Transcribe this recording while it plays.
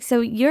So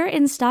you're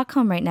in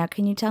Stockholm right now.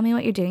 Can you tell me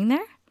what you're doing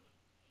there?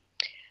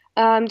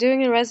 I'm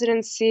doing a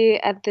residency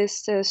at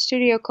this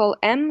studio called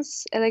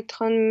M's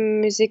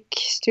Electron Music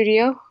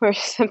Studio or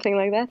something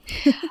like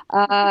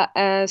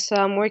that. So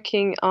I'm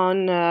working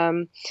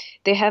on.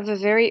 They have a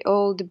very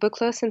old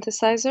Buchla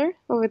synthesizer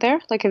over there,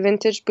 like a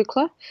vintage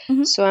Buchla.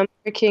 Hmm. So I'm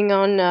working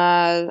on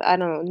I don't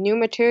know, new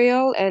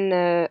material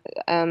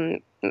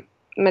and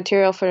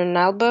material for an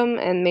album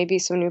and maybe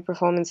some new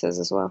performances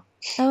as well.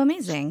 Oh,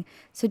 amazing.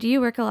 So do you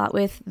work a lot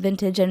with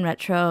vintage and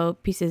retro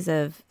pieces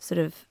of sort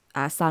of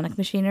sonic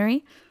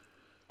machinery?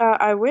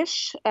 I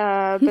wish,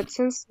 but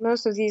since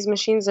most of these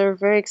machines are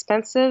very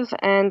expensive,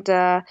 and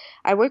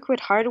I work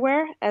with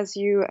hardware, as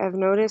you have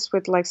noticed,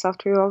 with like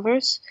soft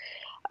revolvers,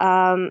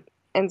 um,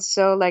 and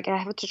so like I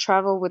have to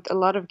travel with a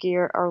lot of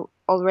gear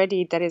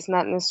already that is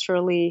not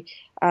necessarily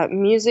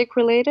music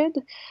related.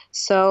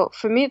 So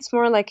for me, it's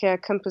more like a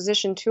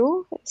composition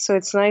tool. So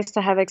it's nice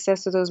to have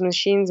access to those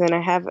machines, and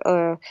I have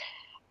a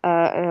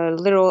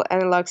little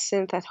analog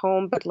synth at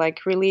home, but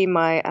like really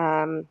my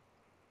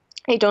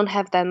I don't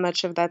have that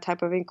much of that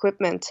type of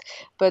equipment,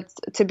 but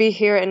to be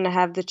here and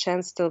have the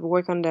chance to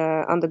work on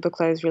the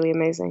booklet is really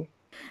amazing.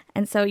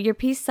 And so your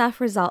piece,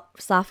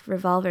 Soft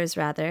Revolvers,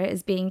 rather,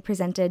 is being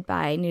presented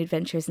by New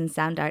Adventures in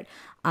Sound Art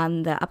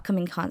on the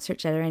upcoming concert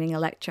Generating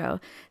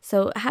Electro.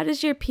 So how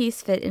does your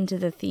piece fit into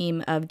the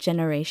theme of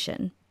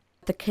generation,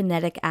 the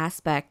kinetic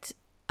aspect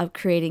of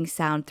creating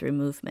sound through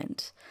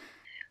movement?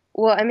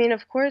 Well, I mean,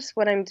 of course,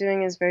 what I'm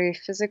doing is very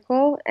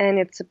physical, and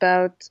it's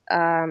about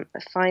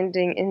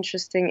finding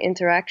interesting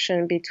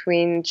interaction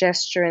between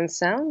gesture and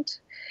sound.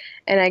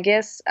 And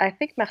I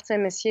think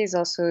Martin Messier is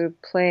also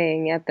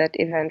playing at that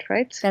event,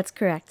 right? That's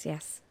correct,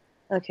 yes.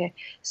 Okay,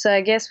 so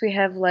I guess we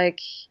have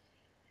like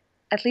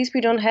at least we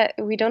don't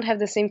have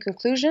the same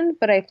conclusion,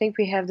 but I think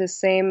we have the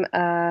same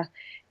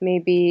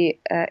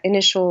maybe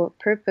initial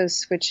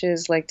purpose, which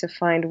is like to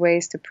find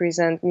ways to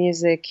present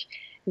music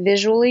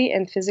visually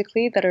and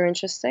physically that are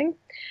interesting.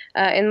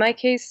 In my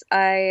case,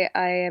 I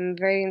am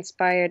very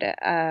inspired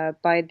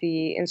by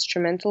the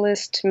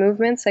instrumentalist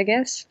movements. I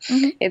guess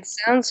Hmm. it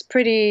sounds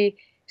pretty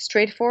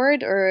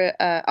straightforward or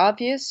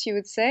obvious, you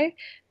would say,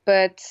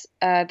 but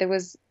there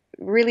was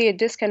really a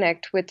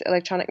disconnect with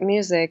electronic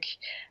music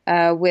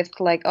with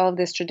like all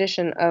this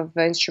tradition of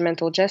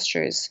instrumental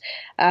gestures.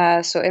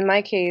 So in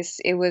my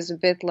case, it was a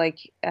bit like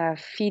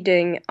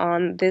feeding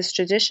on this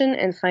tradition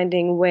and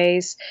finding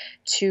ways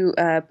to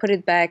put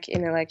it back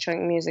in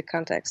electronic music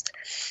context.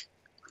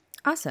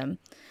 Awesome.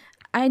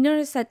 I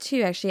noticed that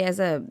too, actually, as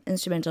a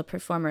instrumental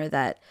performer,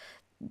 that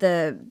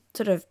the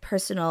sort of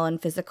personal and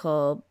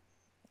physical,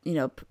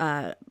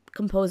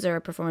 composer or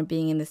performer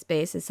being in the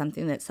space is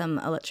something that some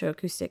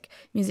electroacoustic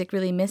music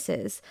really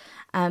misses.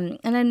 And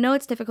I know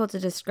it's difficult to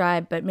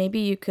describe, but maybe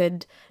you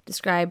could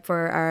describe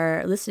for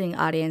our listening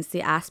audience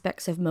the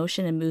aspects of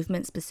motion and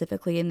movement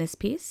specifically in this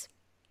piece.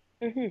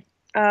 hmm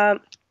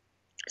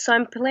so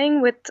I'm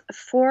playing with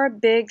four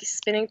big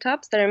spinning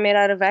tops that are made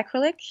out of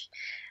acrylic.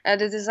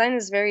 The design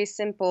is very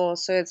simple,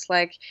 so it's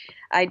like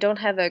I don't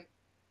have a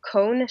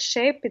cone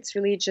shape. It's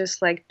really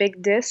just like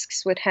big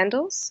discs with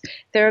handles.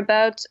 They're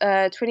about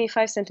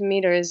 25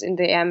 centimeters in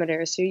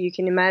diameter, so you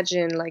can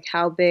imagine like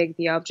how big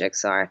the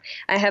objects are.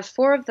 I have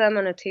four of them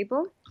on a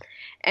table,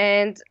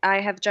 and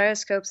I have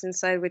gyroscopes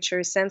inside, which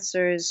are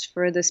sensors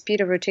for the speed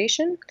of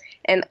rotation.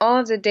 And all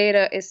of the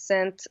data is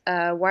sent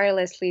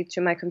wirelessly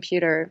to my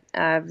computer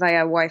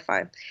via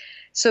Wi-Fi.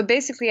 So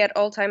basically, at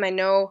all time, I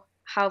know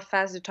how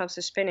fast the tops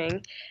are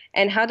spinning,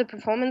 and how the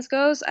performance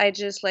goes. I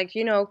just like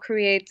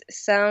create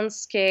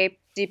soundscape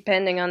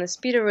depending on the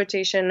speed of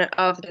rotation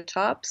of the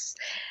tops,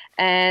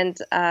 and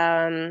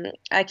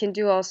I can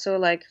do also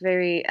like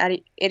very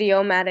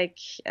idiomatic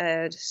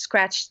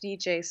scratch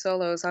DJ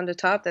solos on the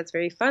top. That's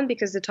very fun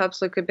because the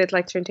tops look a bit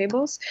like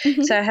turntables.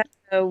 So I have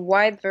a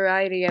wide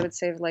variety, I would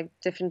say, of like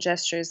different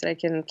gestures that I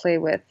can play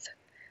with.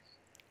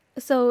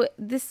 So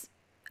this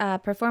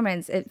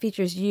performance, it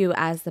features you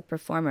as the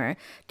performer.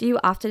 Do you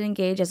often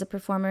engage as a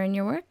performer in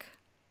your work?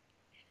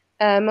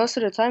 Most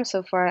of the time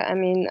so far, I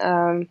mean,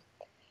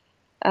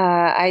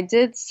 I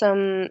did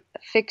some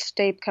fixed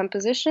tape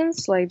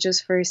compositions, like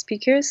just for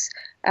speakers,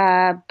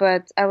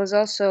 but I was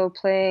also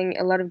playing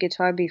a lot of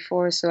guitar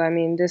before. So I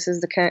mean, this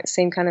is the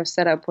same kind of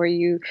setup where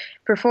you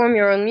perform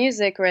your own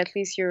music, or at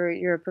least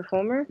you're a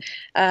performer.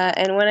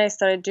 And when I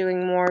started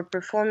doing more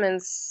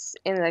performance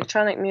in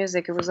electronic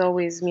music, it was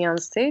always me on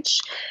stage.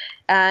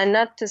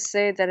 Not to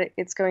say that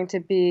it's going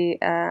to be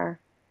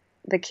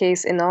the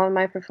case in all of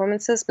my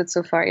performances, but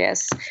so far,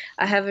 yes.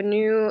 I have a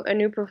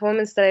new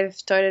performance that I've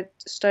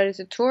started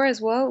to tour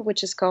as well,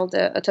 which is called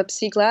a Top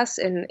Sea Glass.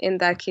 And in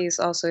that case,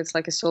 also it's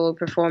like a solo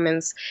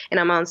performance, and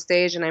I'm on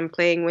stage and I'm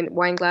playing with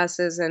wine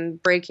glasses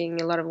and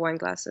breaking a lot of wine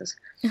glasses.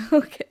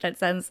 Okay, that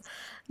sounds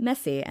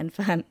messy and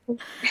fun.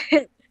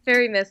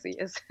 Very messy,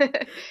 yes.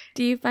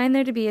 Do you find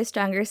there to be a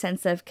stronger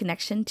sense of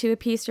connection to a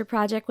piece or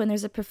project when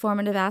there's a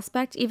performative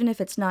aspect, even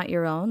if it's not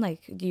your own?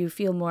 Like, do you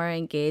feel more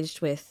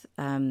engaged with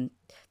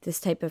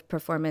this type of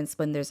performance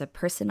when there's a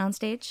person on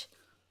stage?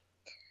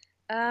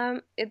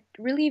 It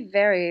really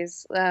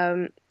varies.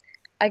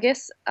 I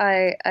guess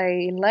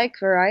I like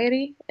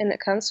variety in a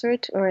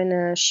concert or in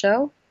a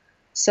show.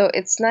 So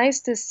it's nice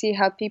to see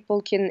how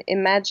people can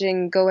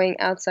imagine going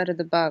outside of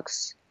the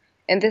box.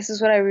 And this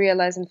is what I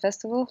realize in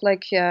festival.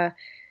 Like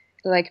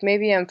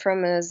maybe I'm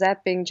from a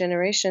zapping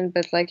generation,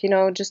 but like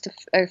just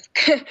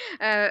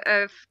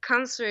a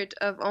concert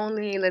of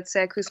only, let's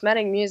say,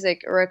 acoustic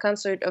music, or a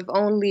concert of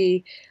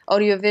only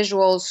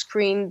audiovisual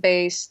screen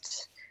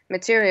based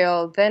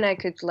material, then I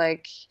could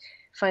like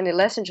find it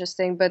less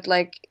interesting. But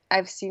like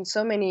I've seen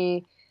so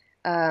many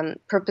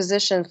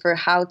proposition for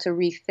how to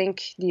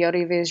rethink the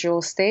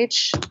audiovisual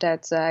stage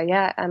that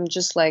yeah, I'm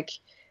just like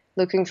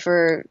looking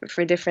for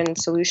different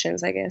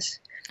solutions, I guess.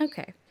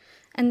 Okay.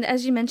 And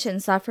as you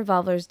mentioned, soft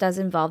revolvers does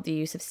involve the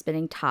use of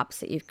spinning tops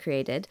that you've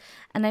created.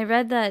 And I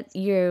read that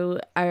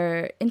you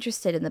are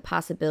interested in the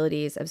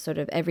possibilities of sort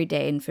of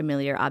everyday and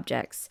familiar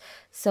objects.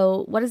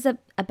 So, what is it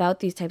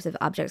about these types of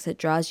objects that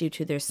draws you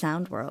to their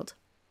sound world?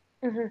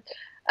 hmm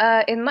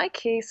in my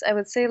case, I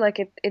would say like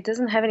it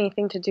doesn't have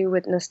anything to do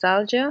with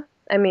nostalgia.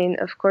 I mean,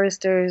 of course,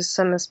 there's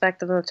some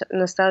aspect of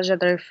nostalgia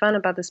that are fun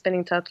about the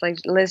spinning tops. Like,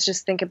 let's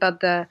just think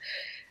about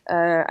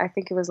I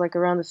think it was like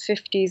around the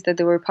 50s that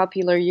they were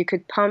popular. You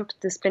could pump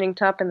the spinning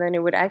top and then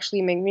it would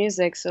actually make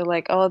music. So,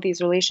 like, all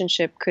these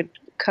relationship could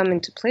come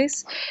into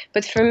place.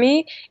 But for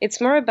me,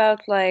 it's more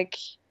about like,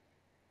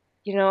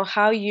 you know,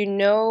 how you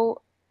know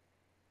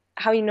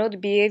the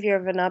behavior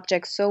of an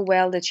object so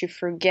well that you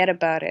forget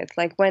about it,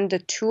 like when the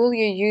tool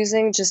you're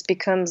using just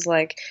becomes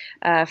like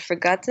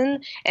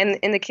forgotten. And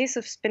in the case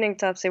of spinning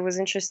tops, it was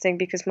interesting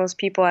because most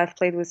people have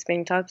played with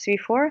spinning tops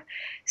before,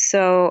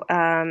 so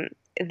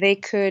they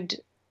could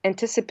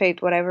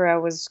anticipate whatever I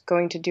was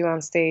going to do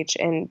on stage,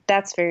 and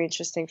that's very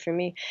interesting for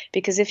me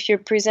because if you're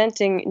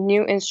presenting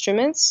new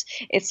instruments,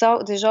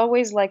 there's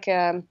always like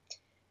a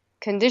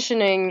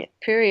conditioning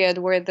period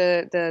where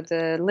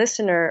the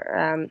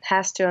listener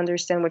has to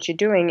understand what you're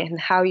doing and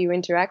how you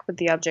interact with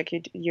the object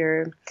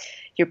you're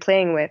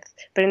playing with.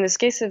 But in this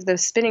case of the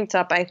spinning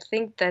top, I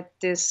think that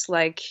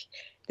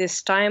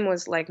this time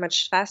was like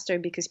much faster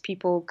because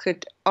people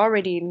could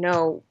already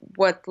know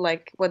what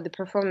the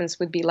performance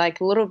would be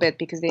like a little bit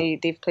because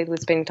they've played with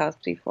spinning tops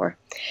before.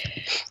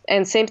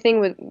 And same thing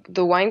with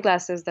the wine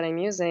glasses that I'm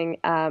using.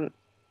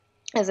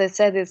 As I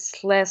said,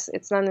 it's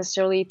not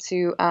necessarily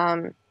to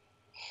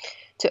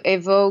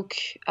evoke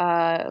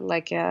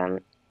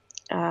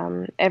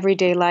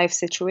everyday life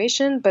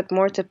situation, but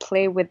more to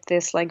play with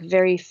this like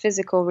very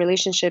physical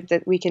relationship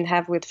that we can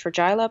have with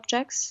fragile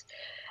objects,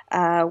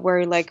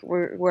 where like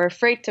we're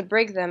afraid to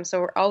break them, so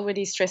we're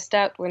already stressed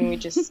out when we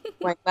just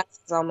like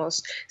glasses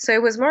almost. So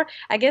it was more,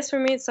 I guess for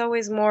me, it's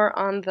always more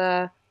on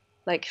the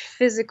like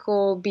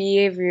physical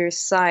behavior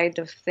side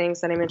of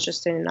things that I'm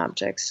interested in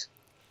objects.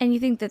 And you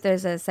think that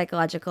there's a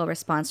psychological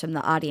response from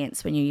the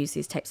audience when you use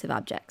these types of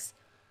objects?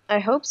 I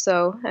hope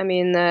so. I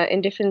mean,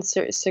 in different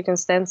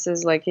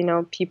circumstances, like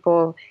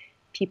people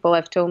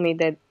have told me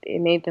that it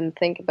made them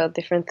think about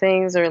different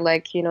things, or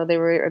like they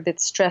were a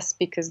bit stressed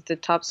because the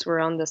tops were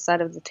on the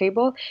side of the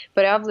table.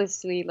 But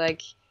obviously,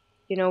 like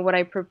what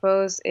I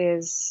propose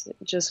is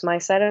just my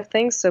side of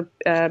things. So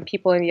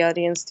people in the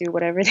audience do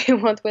whatever they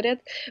want with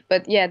it.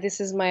 But yeah, this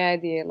is my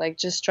idea. Like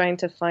just trying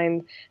to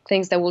find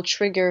things that will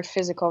trigger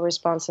physical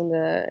response in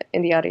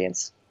the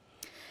audience.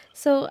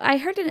 So I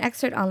heard an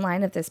excerpt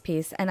online of this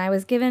piece, and I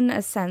was given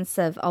a sense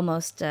of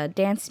almost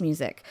dance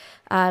music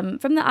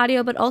from the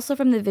audio, but also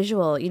from the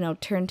visual. You know,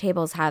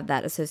 turntables have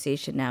that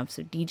association now,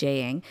 so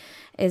DJing.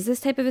 Is this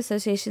type of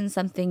association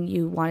something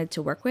you wanted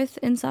to work with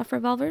in soft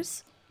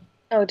revolvers?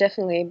 Oh,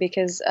 definitely,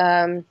 because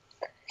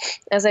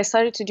as I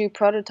started to do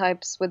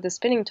prototypes with the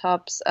spinning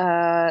tops,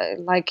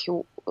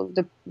 the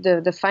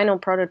final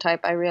prototype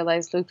I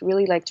realized looked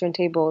really like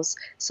turntables.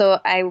 So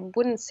I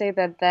wouldn't say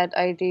that that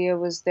idea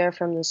was there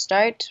from the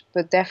start,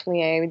 but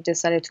definitely I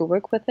decided to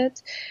work with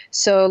it.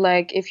 So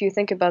like if you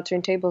think about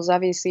turntables,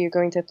 obviously you're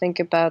going to think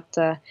about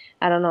I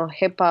don't know,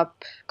 hip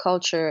hop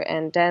culture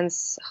and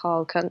dance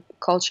hall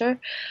culture.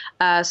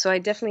 So I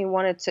definitely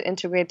wanted to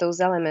integrate those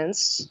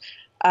elements.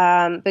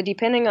 But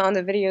depending on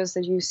the videos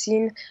that you've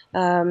seen,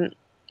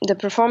 the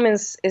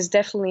performance is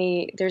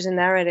definitely, there's a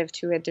narrative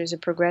to it, there's a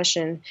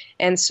progression,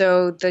 and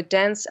so the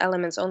dance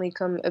elements only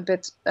come a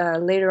bit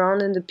later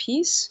on in the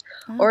piece,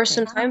 or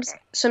Okay.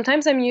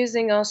 sometimes I'm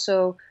using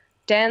also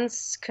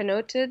dance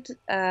connoted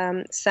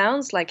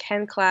sounds like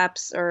hand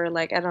claps or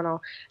like I don't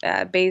know,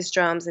 bass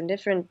drums and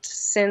different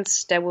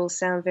synths that will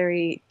sound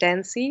very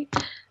dancey,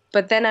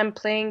 but then I'm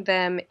playing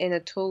them in a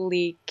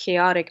totally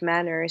chaotic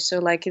manner. So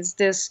like it's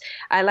this,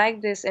 I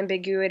like this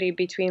ambiguity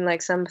between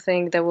like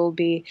something that will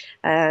be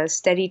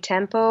steady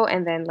tempo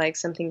and then like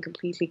something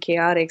completely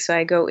chaotic. So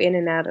I go in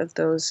and out of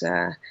those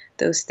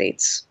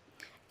states.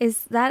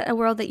 Is that a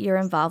world that you're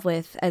involved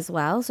with as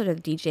well, sort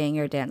of DJing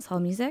or dance hall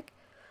music?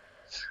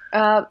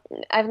 Uh,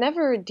 I've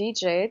never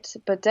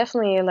DJ'd, but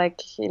definitely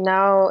like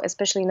now,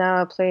 especially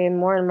now, I play in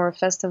more and more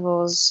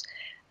festivals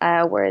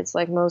where it's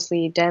like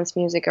mostly dance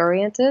music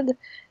oriented.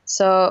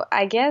 So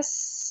I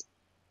guess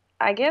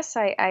I guess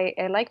I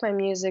like my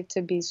music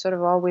to be sort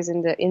of always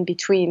in the in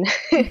between.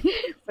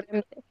 But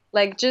I'm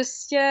like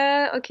just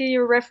yeah, okay,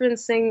 you're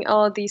referencing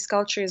all these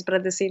cultures, but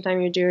at the same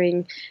time you're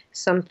doing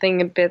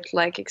something a bit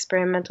like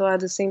experimental at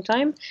the same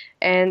time.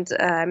 And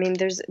I mean,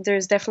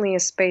 there's definitely a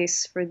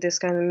space for this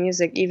kind of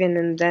music, even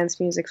in dance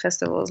music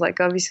festivals. Like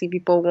obviously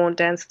people won't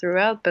dance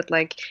throughout, but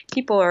like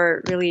people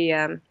are really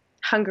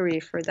hungry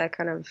for that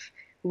kind of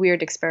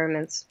weird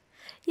experiments.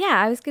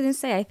 Yeah, I was going to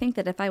say, I think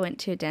that if I went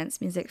to a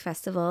dance music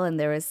festival and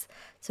there was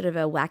sort of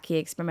a wacky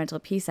experimental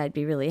piece, I'd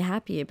be really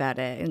happy about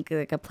it in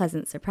like a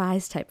pleasant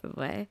surprise type of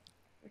way.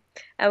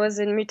 I was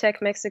in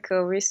Mutec,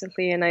 Mexico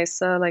recently, and I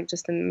saw like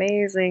just an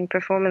amazing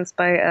performance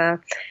by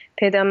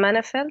Peter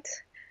Manafelt.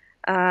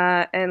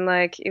 And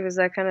like it was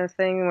that kind of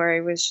thing where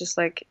it was just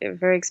like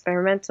very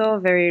experimental,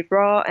 very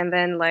raw, and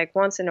then like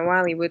once in a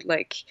while he would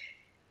like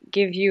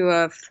give you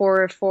a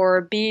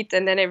 4/4 beat,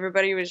 and then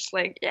everybody was just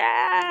like,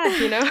 yeah,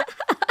 you know.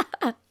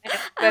 But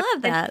I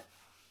love that.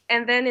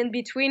 and then in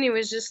between, it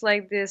was just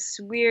like this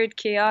weird,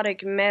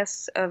 chaotic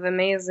mess of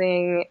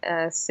amazing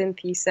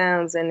synthy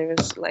sounds, and it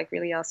was like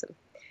really awesome.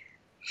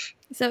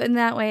 So in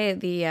that way,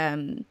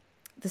 the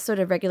sort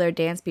of regular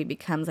dance beat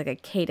becomes like a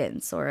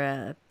cadence or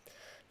a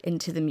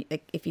into the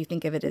like if you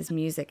think of it as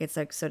music, it's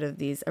like sort of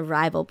these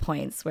arrival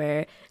points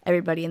where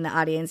everybody in the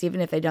audience, even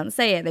if they don't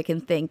say it, they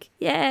can think,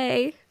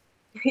 "Yay!"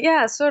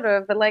 Yeah, sort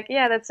of, but like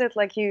yeah, that's it.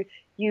 Like you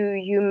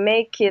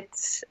make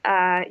it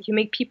you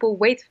make people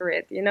wait for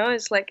it, you know?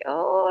 It's like,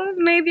 oh,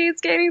 maybe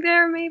it's getting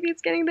there, maybe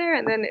it's getting there,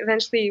 and then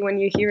eventually when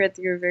you hear it,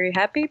 you're very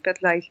happy, but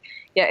like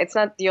yeah, it's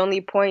not the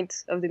only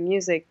point of the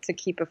music to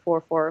keep a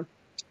 4/4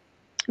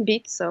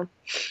 beat, so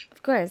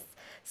Of course.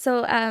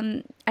 So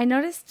I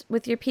noticed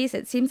with your piece,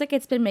 it seems like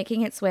it's been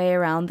making its way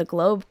around the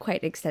globe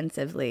quite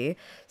extensively.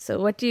 So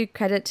what do you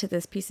credit to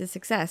this piece's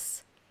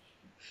success?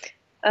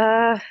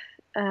 uh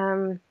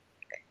um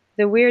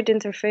the weird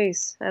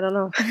interface, I don't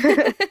know.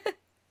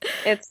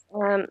 It's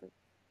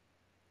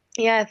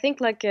yeah, I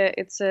think like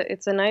it's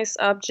a nice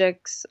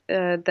object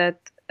that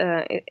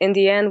in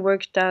the end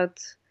worked out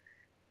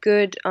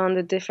good on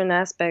the different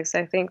aspects.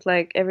 I think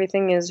like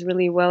everything is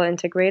really well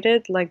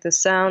integrated, like the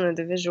sound and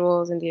the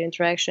visuals and the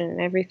interaction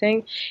and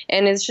everything.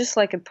 And it's just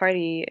like a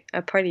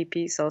party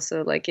piece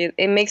also. Like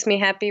it makes me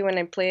happy when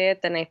I play it,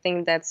 and I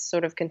think that's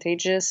sort of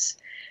contagious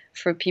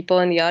for people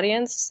in the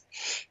audience.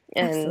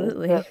 And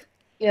Absolutely.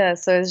 yeah,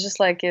 so it's just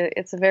like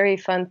it's a very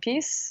fun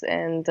piece,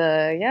 and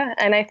yeah,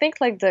 and I think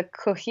like the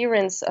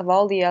coherence of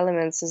all the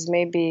elements is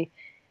maybe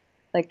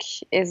like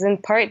is in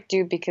part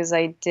due because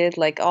I did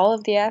like all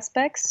of the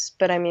aspects,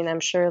 but I mean, I'm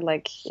sure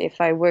like if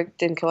I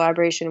worked in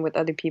collaboration with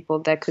other people,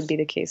 that could be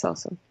the case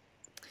also.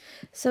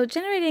 So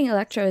generating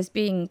electro is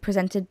being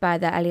presented by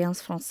the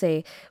Alliance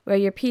Française, where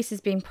your piece is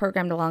being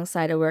programmed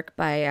alongside a work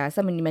by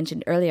someone you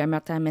mentioned earlier,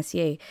 Martin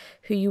Messier,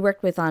 who you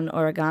worked with on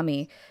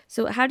origami.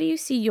 So how do you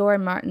see your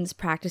and Martin's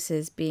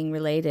practices being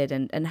related,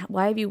 and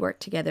why have you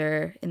worked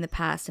together in the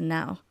past and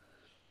now?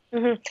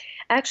 hmm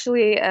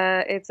Actually,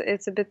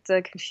 it's a bit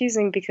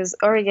confusing because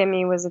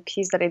origami was a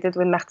piece that I did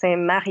with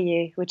Martin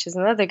Marier, which is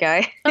another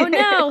guy. Oh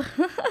no!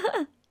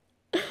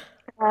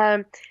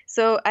 Um,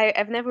 so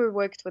I've never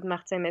worked with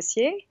Martin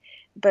Messier,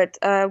 but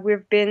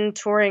we've been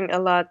touring a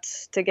lot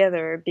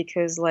together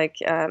because, like,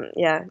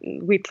 yeah,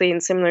 we play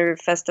in similar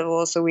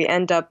festivals, so we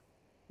end up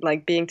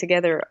like being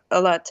together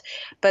a lot.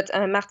 But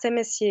Martin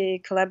Messier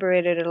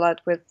collaborated a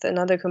lot with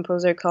another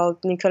composer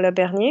called Nicolas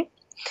Bernier,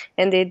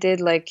 and they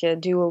did like a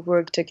duo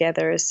work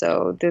together.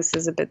 So this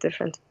is a bit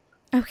different.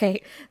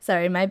 Okay,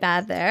 sorry, my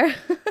bad there.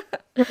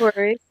 No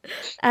worries.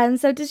 And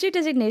so, does your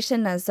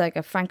designation as like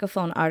a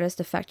francophone artist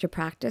affect your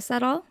practice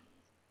at all?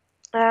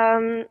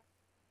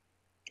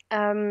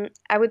 Um,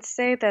 I would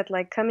say that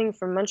like coming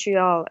from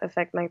Montreal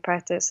affect my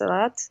practice a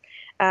lot.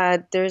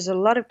 There's a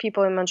lot of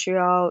people in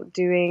Montreal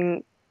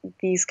doing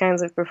these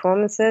kinds of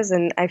performances,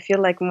 and I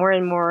feel like more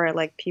and more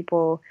like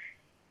people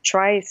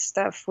try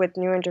stuff with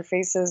new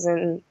interfaces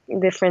and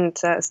different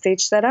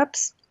stage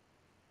setups.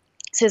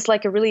 So it's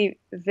like a really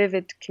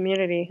vivid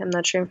community. I'm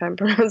not sure if I'm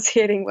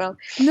pronouncing well,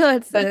 No,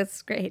 but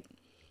it's great.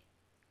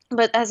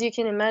 as you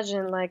can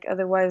imagine, like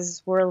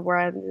otherwise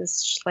worldwide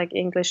is just like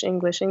English,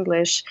 English,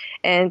 English,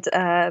 and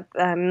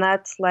I'm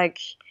not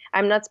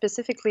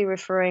specifically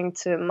referring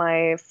to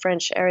my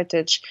French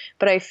heritage,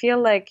 but I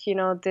feel like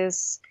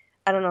this.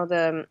 I don't know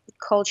the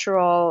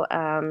cultural.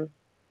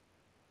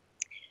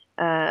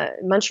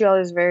 Montreal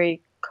is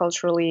very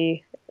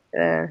culturally.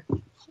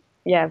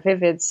 Yeah,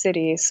 vivid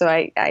city. So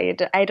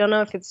I don't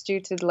know if it's due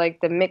to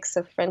like the mix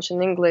of French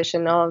and English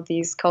and all of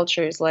these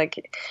cultures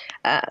like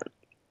uh,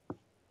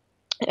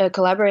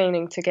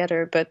 collaborating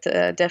together. But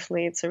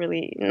definitely, it's a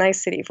really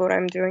nice city for what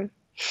I'm doing.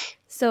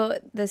 So,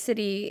 the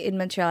city in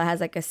Montreal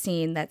has like a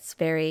scene that's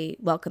very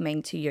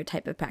welcoming to your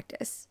type of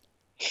practice.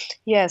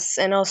 Yes,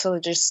 and also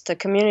just a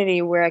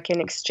community where I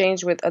can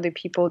exchange with other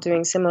people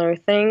doing similar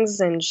things,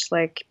 and just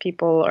like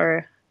people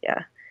are,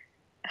 yeah,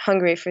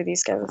 hungry for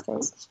these kinds of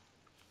things.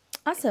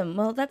 Awesome.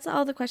 Well, that's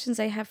all the questions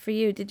I have for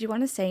you. Did you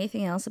want to say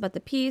anything else about the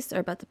piece or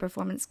about the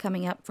performance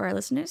coming up for our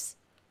listeners?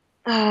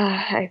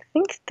 I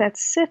think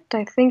that's it.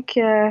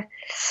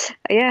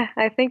 Yeah,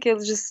 I think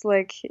it's just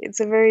like it's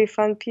a very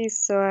fun piece.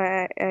 So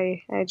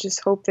I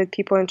just hope that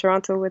people in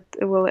Toronto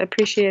will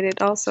appreciate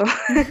it also.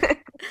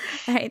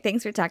 All right,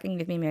 thanks for talking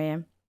with me,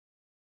 Miriam.